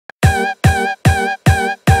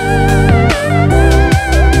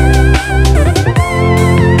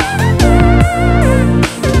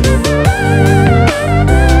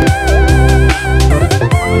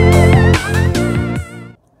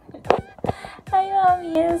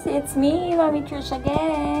Yes, it's me, Mommy Trish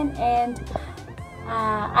again, and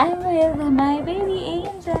I'm with my baby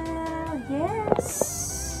angel.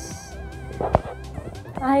 Yes,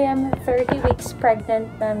 I am 30 weeks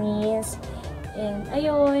pregnant, Mommies, and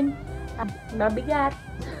ayun, mabigat.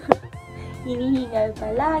 Hinihingal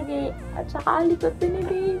palagi, at saka likod ni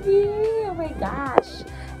baby. Oh my gosh,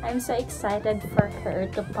 I'm so excited for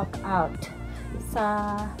her to pop out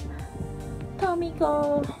sa tummy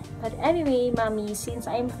ko. But anyway, Mommy, since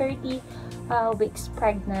I'm 30 weeks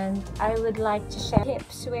pregnant, I would like to share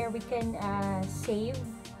tips where we can save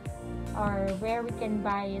or where we can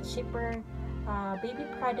buy cheaper baby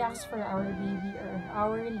products for our baby or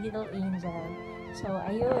our little angel. So,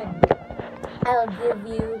 ayun. I'll give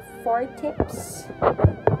you 4 tips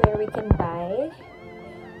where we can buy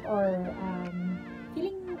or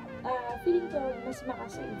feeling ko mas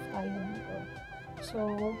makasave tayo dito. So,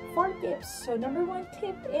 4 tips. So, number 1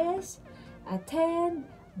 tip is attend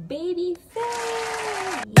baby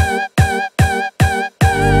fair.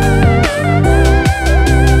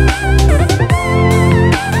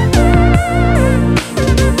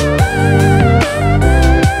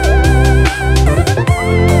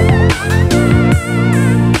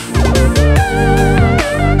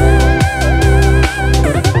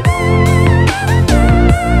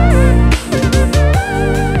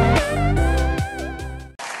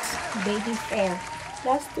 Baby fair.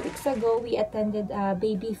 Last 2 weeks ago, we attended a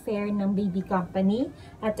baby fair ng baby company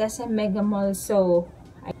at SM Mega Mall. So,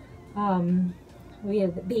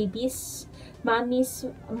 with babies,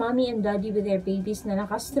 mommy and daddy with their babies na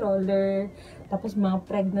naka-stroller, tapos mga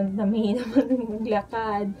pregnant na may naman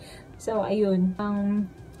maglakad. So, ayun,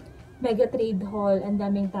 ang Mega Trade Hall, ang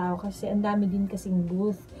daming tao kasi, ang dami din kasing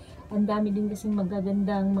booth. Ang dami din kasing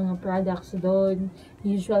magagandang mga products doon.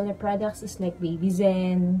 Usual na products is like Baby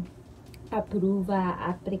Zen, Apruva,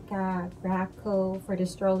 Africa, Graco for the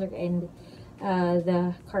stroller and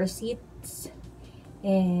the car seats.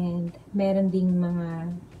 And meron ding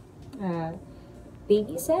mga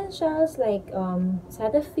baby essentials like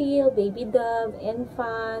Cetaphil, Baby Dove,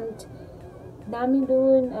 Infant. Dami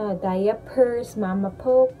dun, diapers, Mama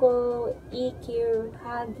Poco, EQ,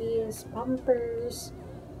 Huggies, Pampers.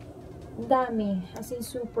 Ang dami. As in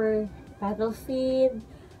super Battlefield.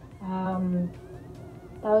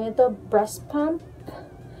 Tawag nito, breast pump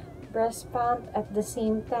at the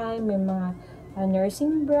same time may mga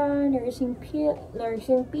nursing bra, nursing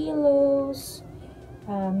pillows,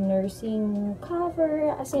 nursing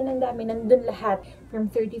cover, as in ang dami, nandun lahat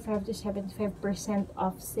from 35 to 75%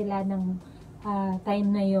 off sila ng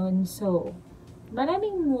time na yon. So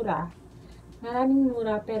maraming mura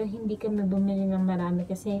pero hindi kami bumili ng marami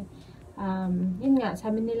kasi yun nga,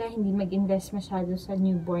 sabi nila hindi mag-invest masyado sa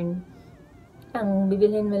newborn. Ang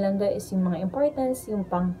bibilhin mo lang daw is yung mga importance, yung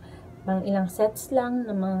pang ilang sets lang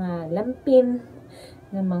ng mga lampin,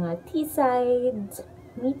 ng mga tea-sides,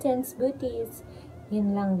 mittens, booties,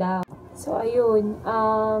 yun lang daw. So, ayun,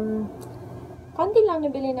 konti lang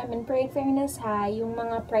nabili namin. Pero in fairness ha, yung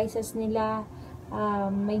mga prices nila,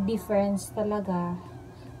 may difference talaga.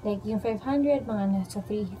 Like, yung 500, mga nasa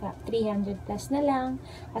 300 plus na lang.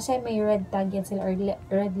 Kasi may red tag yan sila, or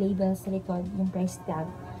red label sa likod, yung price tag.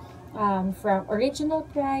 From original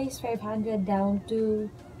price 500 down to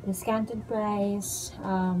discounted price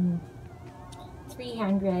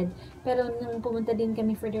 300. Pero nung pumunta din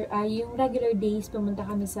kami for yung regular days, pumunta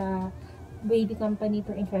kami sa baby company,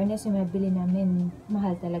 for in fairness yung mabili namin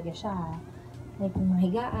mahal talaga siya, like yung mga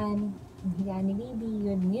higaan ni baby,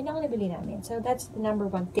 yun ang nabili namin. So that's the number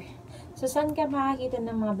 1 tip. So saan ka makakita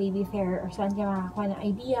ng mga baby fair or saan ka makakuha ng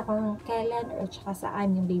idea kung kailan or tsaka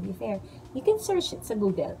saan yung baby fair? You can search it sa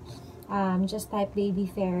Google. Just type baby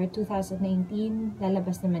fair 2019,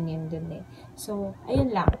 lalabas naman yun dun eh. So,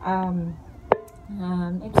 ayun lang.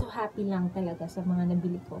 I'm so happy lang talaga sa mga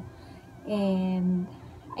nabili ko. And,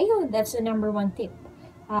 ayun, that's the number 1 tip.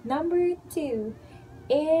 Number 2,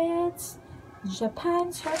 it's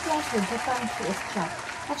Japan surplus or Japan thrift shop.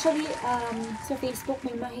 Actually, sa Facebook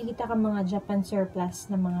may makikita ka mga Japan surplus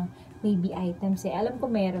na mga baby items eh. Alam ko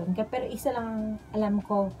meron ka, pero isa lang alam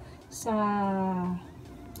ko sa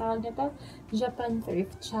tawag na to, Japan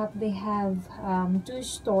thrift shop. They have 2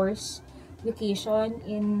 stores location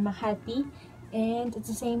in Makati and at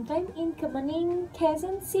the same time in Kamuning,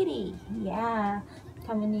 Quezon City. Yeah,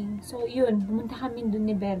 Kamuning. So yun, pumunta kami dun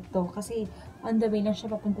ni Berto kasi on the way lang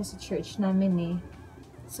siya papunta sa church namin eh.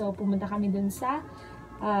 So pumunta kami dun sa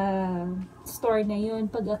store na yun.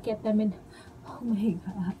 Pag-akyat namin, oh my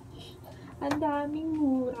gosh, ang daming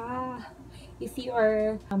mura. If you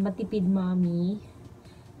are matipid mommy,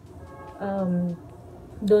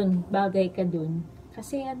 dun, bagay ka dun.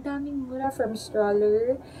 Kasi ang daming mura, from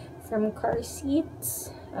stroller, from car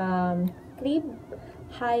seats, crib,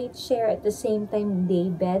 high chair, at the same time day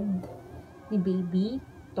bed ni baby,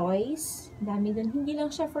 toys, dami dun. Hindi lang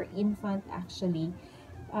siya for infant actually.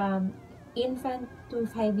 Infant to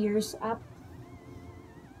 5 years up,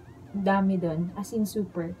 dami dun, as in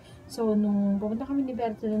super. So, nung pumunta kami ni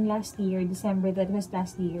Berto dun last year, December, that was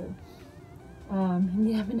last year,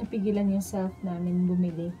 hindi namin napigilan yung self namin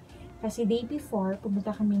bumili. Kasi day before,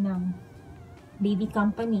 pumunta kami ng baby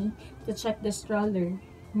company to check the stroller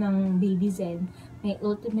ng Baby Zen. May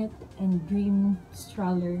ultimate and dream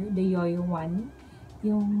stroller, the Yoyo one.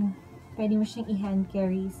 Yung pwede mo siyang i-hand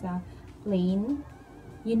carry sa plane.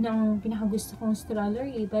 Yun ang pinakagusto kong stroller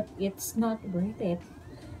but it's not worth it.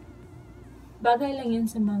 Bagay lang yun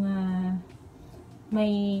sa mga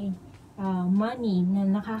may money na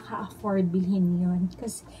nakaka-afford bilhin yun.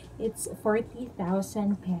 Because it's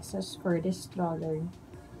 40,000 pesos for the stroller.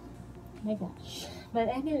 Oh my gosh.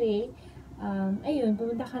 But anyway, ayun,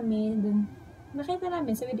 pumunta kami dun. Nakita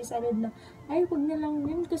namin, so we decided na, ay, huwag na lang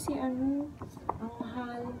yun kasi ang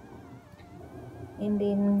mahal. And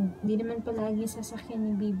then, hindi naman palagi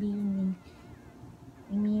sasakyan ni baby yun eh.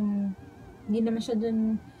 I mean, hindi naman siya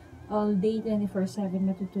dun all day, 24/7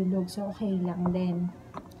 natutulog. So, okay lang din.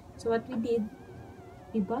 So, what we did,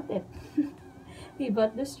 we bought it. We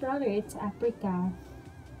bought the stroller. It's Africa.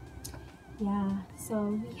 Yeah.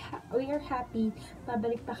 So, we are happy.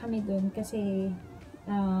 Pabalik pa kami dun kasi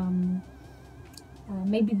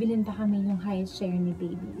may bibilin pa kami yung highest share ni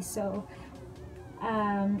baby. So,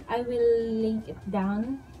 I will link it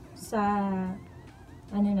down sa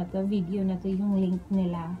video na to, yung link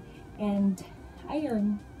nila. And,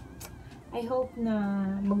 ayun, I hope na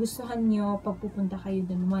magustuhan nyo pag pupunta kayo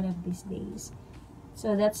dun one of these days.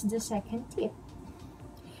 So, that's the second tip.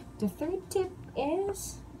 The third tip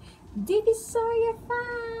is Divisoria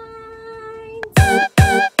finds!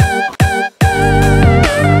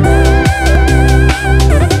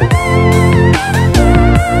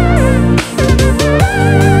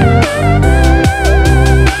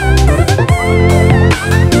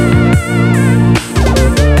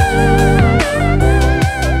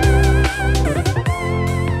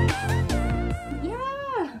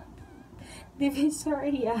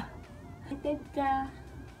 Divisoria. Excited ka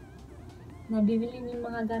na bibili yung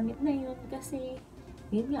mga gamit na yun kasi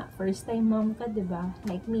yun nga, first time mom ka, diba?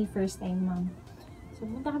 Like me, first time mom. So,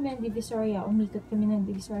 punta kami ng Divisoria, umikot kami ng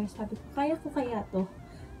Divisoria. Sabi ko kaya to.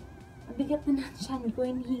 Ang bigat na ng tiyan ko,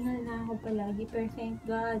 hinihingal na ako palagi. Pero thank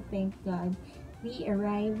God, we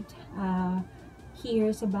arrived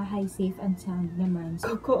here sa bahay safe and sound naman.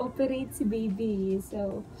 So, cooperate si baby.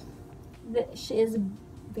 So, she is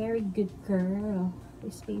very good girl.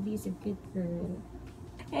 This baby is a good girl.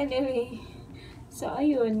 Anyway, so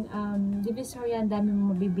ayun, Divisoria, ang dami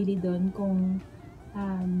mo mabibili doon kung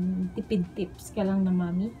tipid tips ka lang na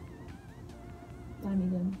mami. Dami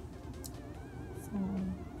doon. So,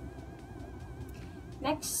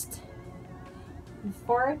 next, the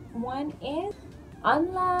fourth one is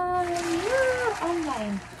online.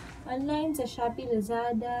 Yeah, online sa Shopee,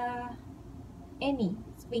 Lazada, any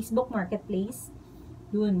Facebook Marketplace.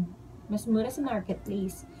 Dun, mas mura sa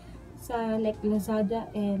marketplace. Sa like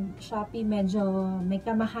Lazada and Shopee, medyo may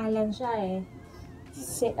kamahalan siya eh.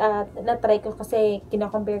 Na-try ko kasi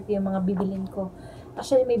kina-compare ko yung mga bibilin ko.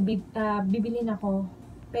 Actually, may bibilin ako,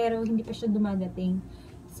 pero hindi pa siya dumadating.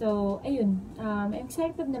 So, ayun, I'm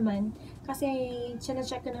excited naman kasi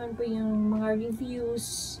check ko naman po yung mga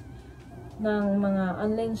reviews ng mga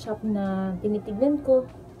online shop na tinitignan ko.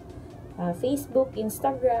 Facebook,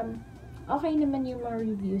 Instagram, okay naman yung mga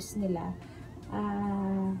reviews nila.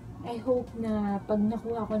 I hope na pag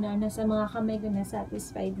nakuha ko na nasa mga kamay ko na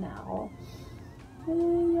satisfied na ako.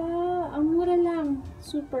 Ang mura lang.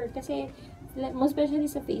 Super. Kasi, most especially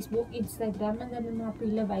sa Facebook, Instagram, ang dami mga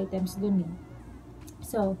pre-love items dun eh.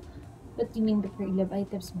 So, what do you mean by pre-love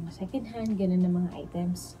items? Mga second hand, ganun na mga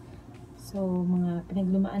items. So, mga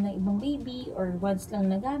pinaglumaan ng ibang baby or once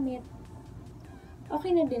lang nagamit.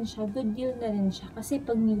 Okay na din siya. Good deal na din siya. Kasi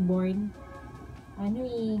pag newborn,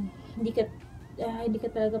 hindi ka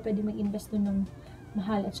talaga pwede mag-invest doon ng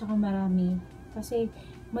mahal at saka marami. Kasi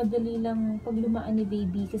madali lang pag lumaan ni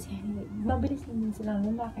baby kasi mabilis na din silang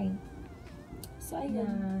lumaki. So,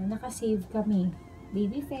 ayun, nakasave kami.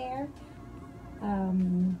 Baby fair,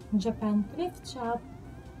 Japan thrift shop,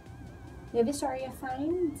 Divisoria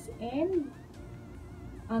finds, and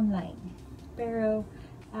online. Pero,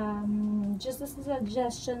 just as a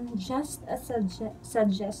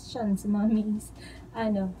suggestion sa mommies,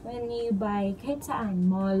 when you buy kahit saan,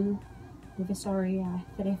 mall, Divisoria,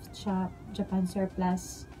 thrift shop, Japan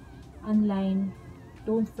surplus, online,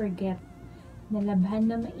 don't forget na labhan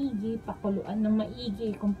na maigi, pakuluan ng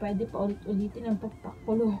maigi, kung pwede pa ulit-ulitin ang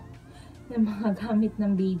pagpakulo ng mga gamit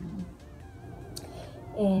ng baby.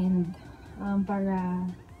 And para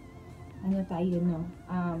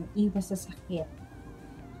iwas sa sakit.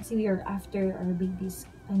 Kasi we are after our babies,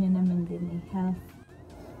 naman din health.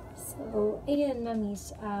 So, ayun,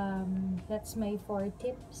 mamis, that's my 4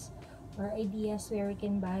 tips or ideas where we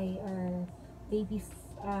can buy our baby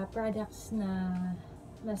products na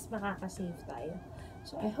mas makakasave tayo.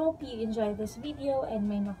 So, I hope you enjoyed this video and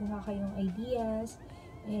may nakuha kayong ideas.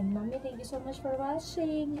 And mami, thank you so much for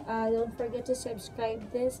watching. Don't forget to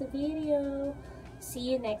subscribe this video.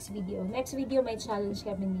 See you next video. Next video, may challenge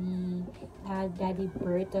kami ni Daddy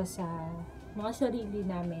Berto sa mga sarili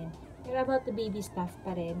namin. Pero about the baby stuff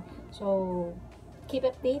pa rin. So, keep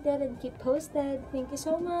updated and keep posted. Thank you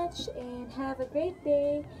so much and have a great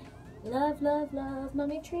day. Love, love, love,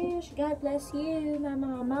 Mommy Trish. God bless you, my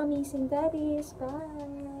mga mommies and daddies.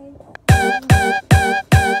 Bye.